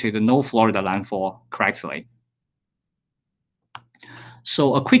predicted no Florida landfall correctly.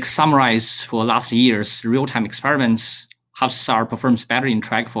 So a quick summarize for last year's real-time experiments. HAPS-SAR performs better in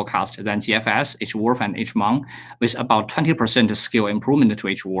track forecast than GFS, H-WRF, and H-MON, with about 20% scale improvement to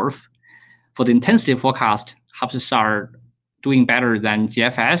H-WRF. For the intensity forecast, HAPS-SAR doing better than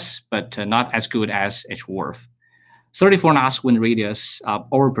GFS, but not as good as H-WRF. 34 knots wind radius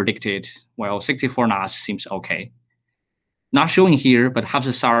over-predicted, while 64 knots seems okay. Not showing here, but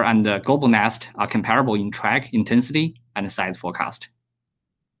HAPS-SAR and the Global Nest are comparable in track, intensity, and size forecast.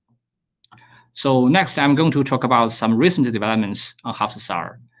 So next, I'm going to talk about some recent developments on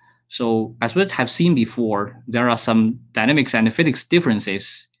HAPS-SAR. So as we have seen before, there are some dynamics and physics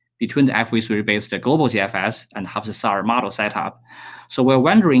differences between the FV3-based global GFS and HAPS-SAR model setup. So we're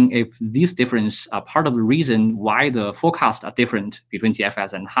wondering if these differences are part of the reason why the forecasts are different between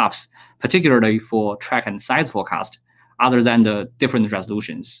GFS and HAPS, particularly for track and size forecast, other than the different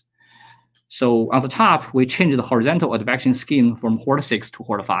resolutions. So on the top, we changed the horizontal advection scheme from Horde 6 to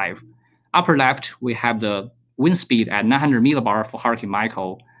Horde 5. Upper left, we have the wind speed at 900 millibar for Hurricane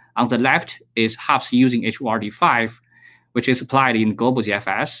Michael. On the left is HAPS using HORD5, which is applied in global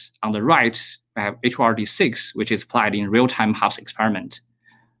GFS. On the right, we have HORD6, which is applied in real-time HAPS experiment.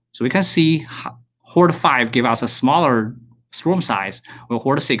 So we can see Horde 5 give us a smaller storm size, while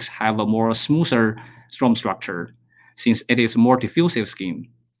Horde 6 have a more smoother storm structure, since it is a more diffusive scheme.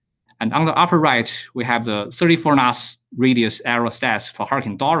 And on the upper right, we have the 34 knots radius error stats for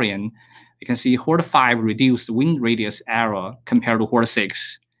Hurricane Dorian. You can see Horde 5 reduced wind radius error compared to Horde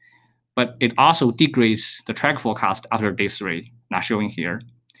 6, but it also decreased the track forecast after day 3, not showing here.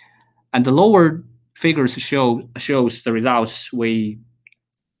 And the lower figures shows the results. We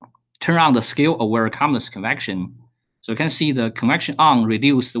turn on the scale-aware cumulus convection. So you can see the convection on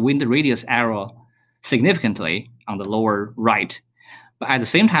reduced the wind radius error significantly on the lower right. But at the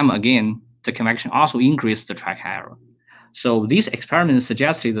same time, again, the convection also increased the track error. So these experiments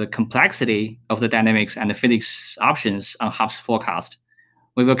suggested the complexity of the dynamics and the physics options on HAPS forecast.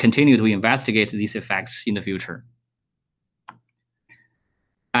 We will continue to investigate these effects in the future.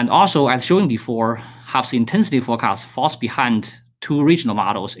 And also, as shown before, HAPS intensity forecast falls behind 2 regional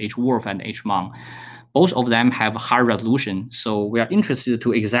models, H-WRF and H-MON. Both of them have higher resolution, so we are interested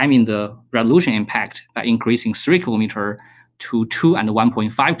to examine the resolution impact by increasing 3 km to 2 and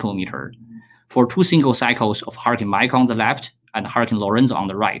 1.5 km for 2 single cycles of Hurricane Michael on the left and Hurricane Lorenzo on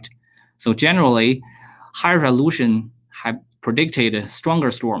the right. So generally, higher resolution have predicted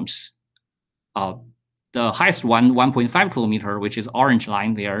stronger storms. The highest one, 1.5 km, which is orange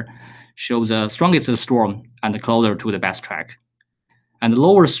line there, shows the strongest storm and closer to the best track. And the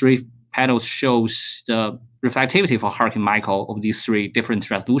lower 3 panels shows the reflectivity for Hurricane Michael of these 3 different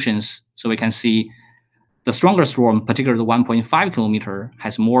resolutions. So we can see the stronger storm, particularly the 1.5 km,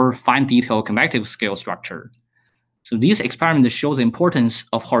 has more fine detail convective scale structure. So these experiments show the importance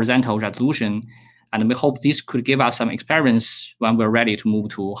of horizontal resolution, and we hope this could give us some experience when we're ready to move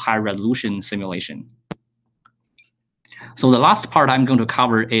to high resolution simulation. So the last part I'm going to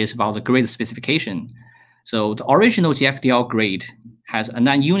cover is about the grid specification. So the original GFDL grid has a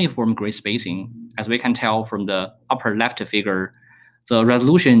non-uniform grid spacing. As we can tell from the upper left figure, the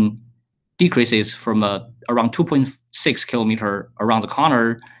resolution decreases from around 2.6 kilometer around the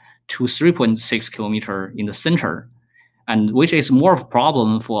corner to 3.6 kilometer in the center, and which is more of a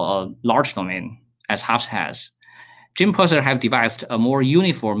problem for a large domain, as HAPS has. Jaime Purser have devised a more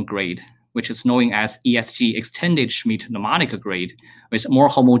uniform grade, which is known as ESG extended Schmidt mnemonic grade, with more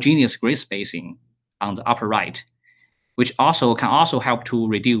homogeneous grid spacing on the upper right, which can also help to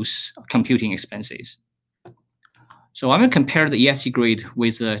reduce computing expenses. So I'm going to compare the ESG grade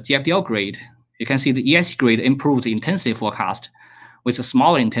with the GFDL grade. You can see the ESG grade improves the intensity forecast with a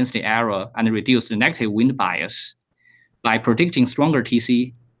smaller intensity error and reduce the negative wind bias by predicting stronger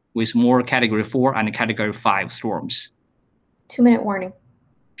TC with more Category 4 and Category 5 storms. 2-minute warning.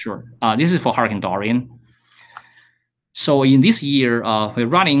 Sure. This is for Hurricane Dorian. So in this year, we're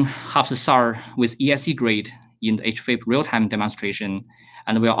running HAPS-SAR with ESG grade in the HFIP real-time demonstration,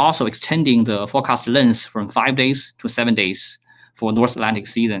 and we are also extending the forecast length from 5 days to 7 days for North Atlantic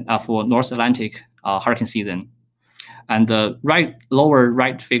season, hurricane season. And the lower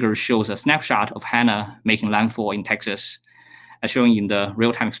right figure shows a snapshot of Hannah making landfall in Texas, as shown in the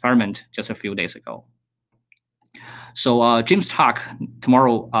real-time experiment just a few days ago. So Jim's talk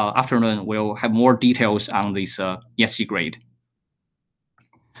tomorrow afternoon will have more details on this ESG grade.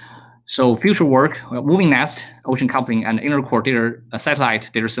 So future work, moving next, ocean coupling and intercore data, satellite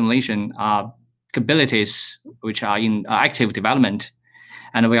data simulation capabilities, which are in active development.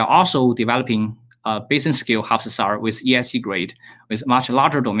 And we are also developing basin scale HAPS-SAR with ESG grade with much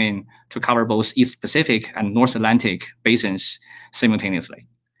larger domain to cover both East Pacific and North Atlantic basins simultaneously.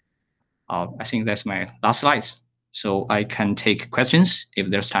 I think that's my last slides. So I can take questions if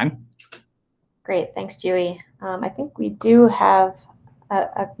there's time. Great, thanks, Julie. I think we do have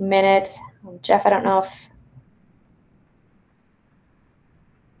a minute. Jeff, I don't know if...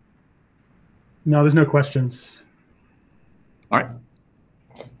 No, there's no questions. All right,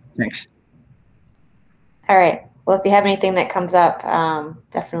 thanks. All right, well, if you have anything that comes up,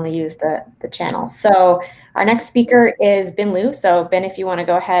 definitely use the channel. So our next speaker is Ben Liu. So Ben, if you want to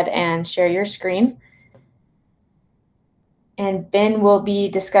go ahead and share your screen. And Ben will be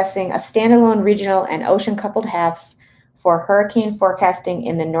discussing a standalone regional and ocean-coupled HAPS for hurricane forecasting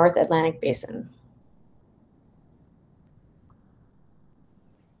in the North Atlantic Basin.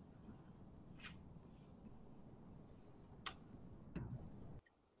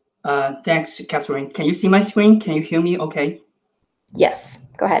 Thanks, Kathryn. Can you see my screen? Can you hear me okay? Yes,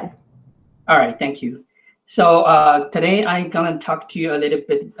 go ahead. All right, thank you. So today I'm going to talk to you a little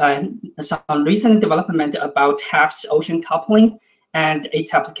bit some recent development about HAPS ocean coupling and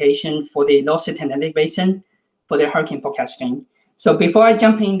its application for the North Atlantic Basin for the hurricane forecasting. So before I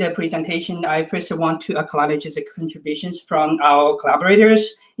jump in the presentation, I first want to acknowledge the contributions from our collaborators,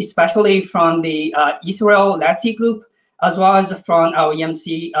 especially from the Israel LASI group, as well as from our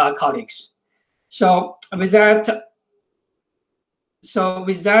EMC colleagues. So with that,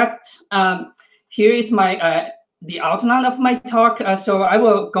 here is my the outline of my talk. So I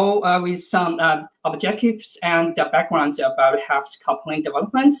will go with some objectives and the backgrounds about HAPS coupling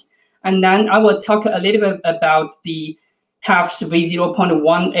developments, and then I will talk a little bit about the HAPS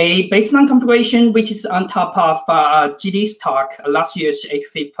V0.1a baseline configuration, which is on top of GD's talk, last year's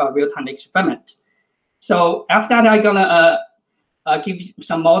HFIP real-time experiment. So after that, I'm gonna give you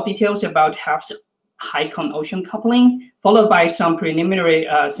some more details about HAPS high-con ocean coupling, followed by some preliminary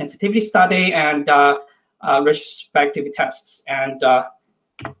sensitivity study and retrospective tests, and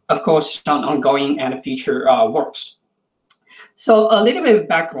of course, some ongoing and future works. So a little bit of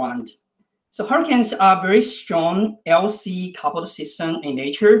background. So hurricanes are very strong LC coupled system in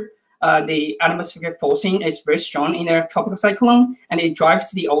nature. The atmospheric forcing is very strong in a tropical cyclone, and it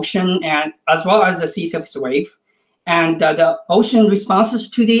drives the ocean and as well as the sea surface wave. And the ocean responses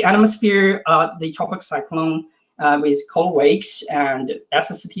to the atmosphere, the tropical cyclone with cold wakes and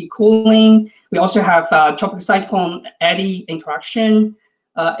SST cooling. We also have tropical cyclone eddy interaction,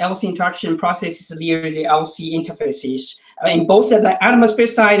 LC interaction processes near the LC interfaces in both the atmosphere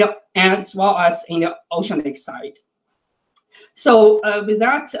side as well as in the oceanic side. So with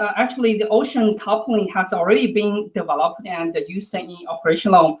that, actually the ocean coupling has already been developed and used in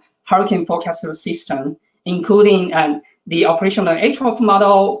operational hurricane forecasting system, including the operational HFIP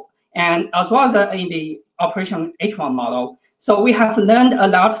model and as well as in the operational H1 model. So we have learned a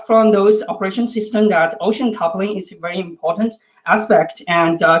lot from those operation systems that ocean coupling is a very important aspect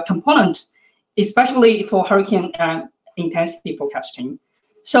and component, especially for hurricane intensity forecasting.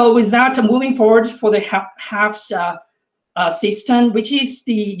 So with that, moving forward for the HAPS system, which is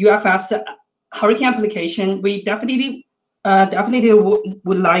the UFS hurricane application, we definitely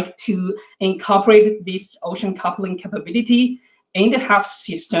would like to incorporate this ocean coupling capability in the HAPS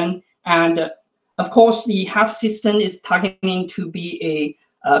system And of course, the HAF system is targeting to be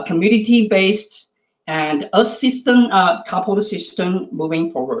a community-based and Earth system, coupled system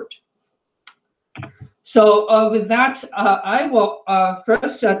moving forward. So with that, I will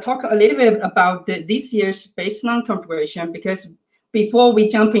first talk a little bit about this year's baseline configuration, because before we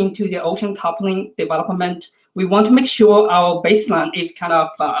jump into the ocean coupling development, we want to make sure our baseline is kind of,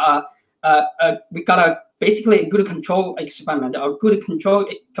 we got basically a good control experiment or good control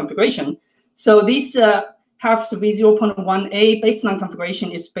configuration. So this HAFS V0.1a baseline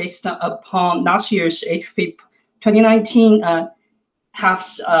configuration is based upon last year's HFIP 2019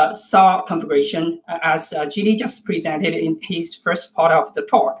 HAFS SAR configuration, as GD just presented in his first part of the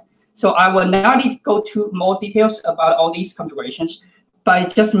talk. So I will not go to more details about all these configurations,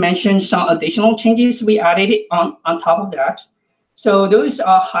 but just mention some additional changes we added on top of that. So those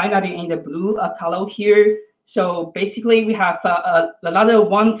are highlighted in the blue color here. So basically, we have another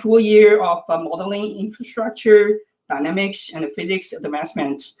 1 full year of modeling infrastructure, dynamics, and physics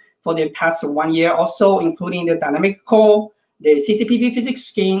advancement for the past 1 year also, including the dynamic core, the CCPP physics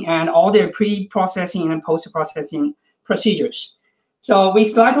scheme, and all the pre-processing and post-processing procedures. So we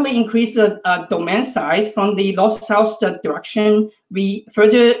slightly increased the domain size from the north-south direction. We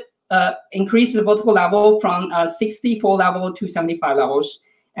further increased the vertical level from 64 level to 75 levels.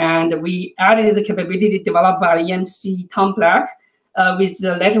 And we added the capability developed by EMC Tom Black with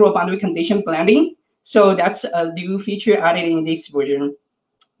the lateral boundary condition blending. So that's a new feature added in this version.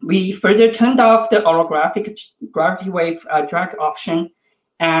 We further turned off the orographic gravity wave drag option.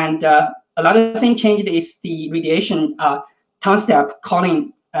 And another thing changed is the radiation time step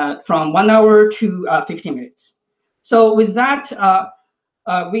calling from 1 hour to 15 minutes. So with that,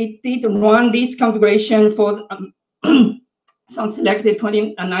 we did run this configuration for some selected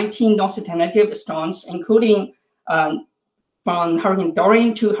 2019 non-tentative storms, including from Hurricane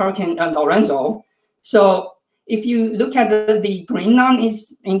Dorian to Hurricane Lorenzo. So if you look at the green line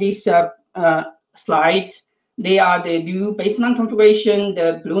is in this slide, they are the new baseline configuration.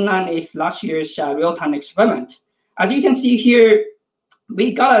 The blue line is last year's real-time experiment. As you can see here,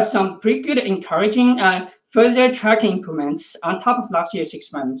 we got some pretty good encouraging further tracking improvements on top of last year's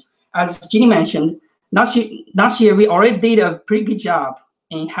experiment. As Ginny mentioned, last year we already did a pretty good job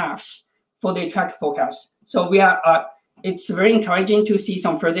in HAFS for the track forecast. So we are, it's very encouraging to see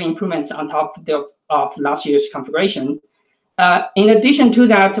some further improvements on top of last year's configuration. In addition to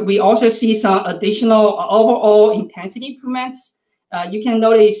that, we also see some additional overall intensity improvements. You can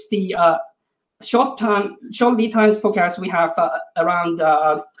notice the short lead times forecast, we have around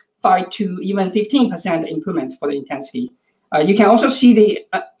 5 to even 15% improvements for the intensity. You can also see the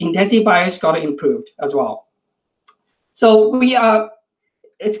intensity bias got improved as well. So we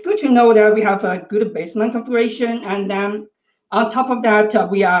it's good to know that we have a good baseline configuration, and then on top of that,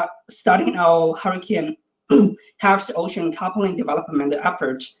 we are starting our hurricane HAFS ocean coupling development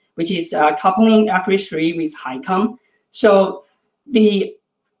effort, which is coupling FA3 with HICOM. So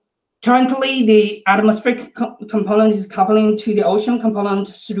currently, the atmospheric component is coupling to the ocean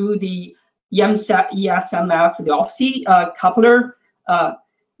component through the ESMF, the OPSI coupler.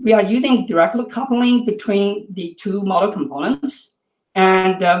 We are using direct coupling between the two model components.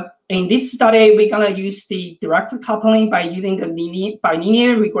 And in this study, we're going to use the direct coupling by using the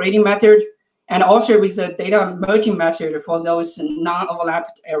bilinear regrading method, and also with the data merging method for those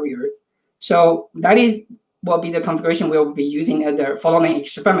non-overlapped areas. So that will be the configuration we'll be using at the following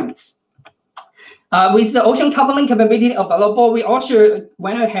experiments. With the ocean coupling capability available, we also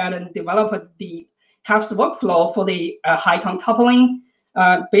went ahead and developed the HAFS workflow for the HICOM coupling.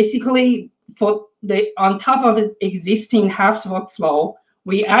 Basically, on top of the existing HAFS workflow,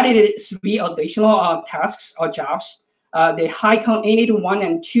 we added 3 additional tasks or jobs. The HICOM init 1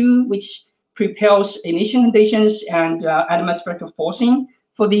 and 2, which prepares initial conditions and atmospheric forcing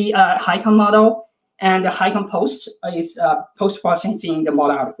for the HICOM model, and the HICOM post is post-processing the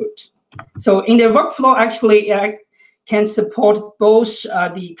model output. So in the workflow, actually, it can support both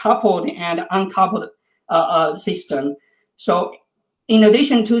the coupled and uncoupled system. So in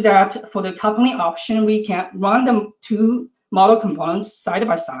addition to that, for the coupling option, we can run the 2 model components side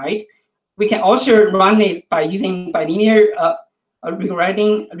by side. We can also run it by using bilinear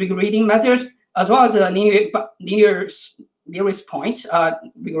regrading method, as well as a linear nearest point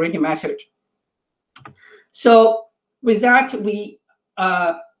regrading method. So with that, we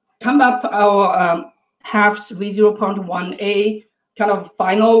come up our HAFS V0.1a kind of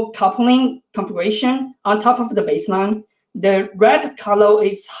final coupling configuration on top of the baseline. The red color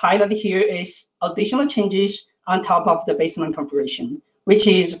is highlighted here is additional changes on top of the baseline configuration, which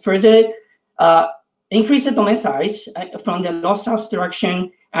is further increase the domain size from the north-south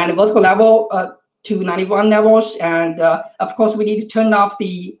direction and vertical level to 91 levels. And of course, we need to turn off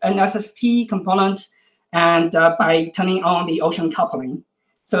the NSST component and by turning on the ocean coupling.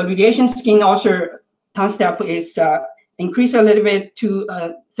 So radiation skin also time step is increased a little bit to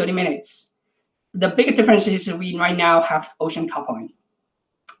 30 minutes. The big difference is we right now have ocean coupling.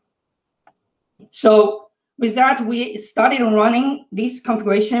 So with that, we started running this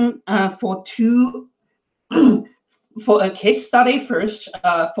configuration for a case study first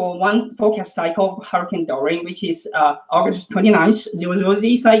for one forecast cycle of Hurricane Dorian, which is August 29th,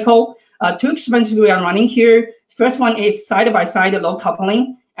 00Z cycle. Two experiments we are running here. First one is side-by-side low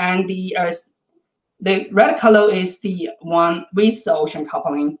coupling, and the red color is the one with the ocean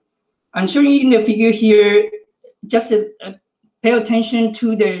coupling. I'm showing you in the figure here, just pay attention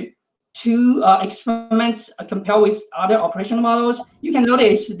to the two experiments compared with other operational models. You can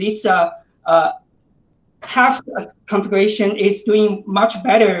notice this HAFS configuration is doing much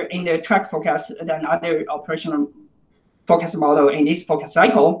better in the track forecast than other operational forecast model in this forecast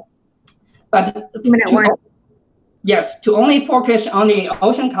cycle. But to only focus on the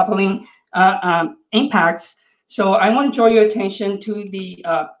ocean coupling impacts, so I want to draw your attention to the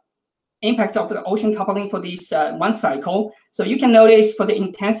impacts of the ocean coupling for this one cycle. So you can notice for the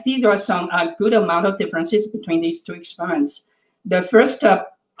intensity, there are some good amount of differences between these two experiments. The first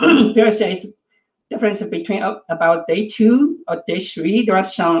there is difference between about day 2 or day 3. There are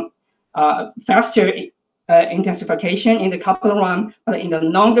some faster intensification in the coupling run, but in the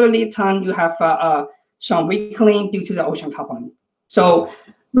longer lead time, you have some weakening due to the ocean coupling. So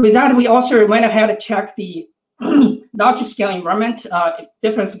with that, we also went ahead and checked the large scale environment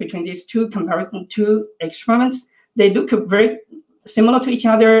difference between these two experiments. They look very similar to each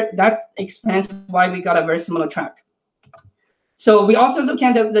other. That explains why we got a very similar track. So we also look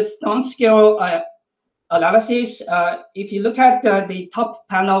at the storm scale analysis. If you look at the top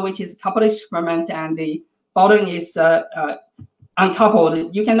panel, which is coupled experiment, and the bottom is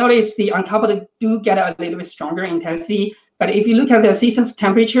uncoupled, you can notice the uncoupled do get a little bit stronger intensity. But if you look at the system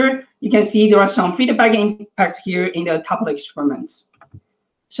temperature, you can see there are some feedback impacts here in the coupled experiments.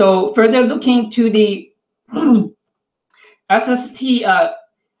 So further looking to the SST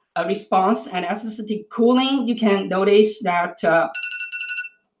response and SST cooling, you can notice that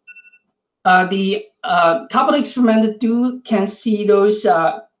the coupled experiment can see those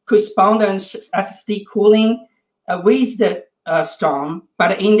correspondence SST cooling with the storm.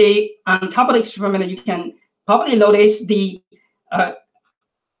 But in the uncoupled experiment, you can probably notice the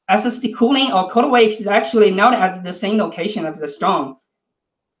SST cooling or cold wave is actually not at the same location as the storm,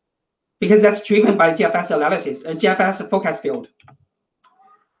 because that's driven by GFS analysis, GFS forecast field.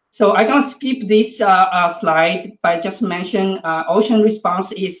 So I'm going to skip this slide, but just mention ocean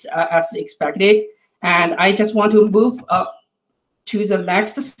response is as expected. And I just want to move up to the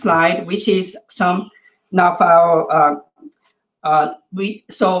next slide, which is some of our we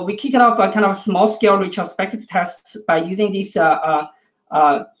kick it off a kind of small scale retrospective tests by using this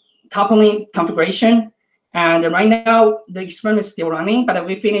coupling configuration. And right now the experiment is still running, but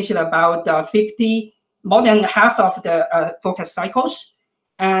we finished about more than half of the forecast cycles.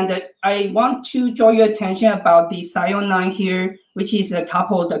 And I want to draw your attention about the Sion 9 here, which is a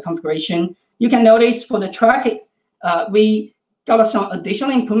coupled configuration. You can notice for the track, we got some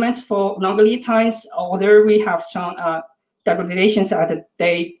additional improvements for longer lead times, although we have some degradations at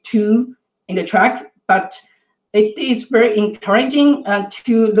day 2 in the track. But it is very encouraging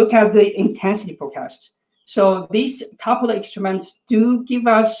to look at the intensity forecast. So these coupled experiments do give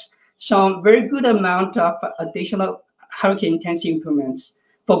us some very good amount of additional hurricane intensity improvements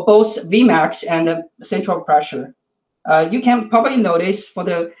for both Vmax and central pressure. You can probably notice for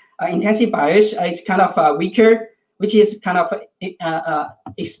the intensity bias, it's kind of weaker, which is kind of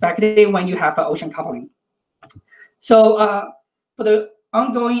expected when you have ocean coupling. So for the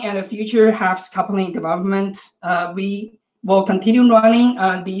ongoing and the future HAFS coupling development, we will continue running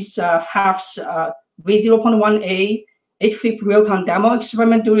these HAFS V0.1A HFIP real-time demo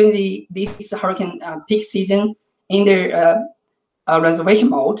experiment during this hurricane peak season in the reservation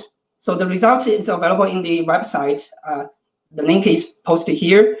mode. So the results is available in the website. The link is posted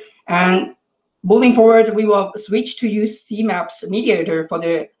here. And moving forward, we will switch to use CMAP's mediator for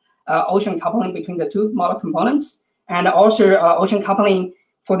the ocean coupling between the two model components, and also ocean coupling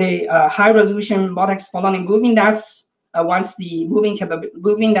for the high-resolution vortex following moving nets once the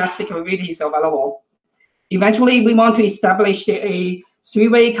moving nest capability is available. Eventually, we want to establish a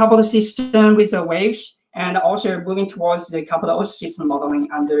three-way coupled system with the waves, and also moving towards the coupled system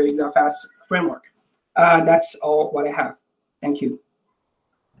modeling under UFS framework. That's all what I have. Thank you.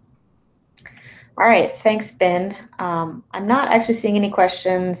 All right, thanks, Ben. I'm not actually seeing any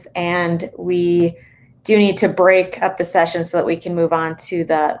questions, and we do need to break up the session so that we can move on to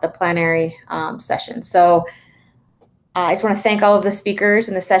the plenary session. So I just want to thank all of the speakers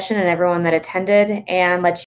in the session and everyone that attended, and let you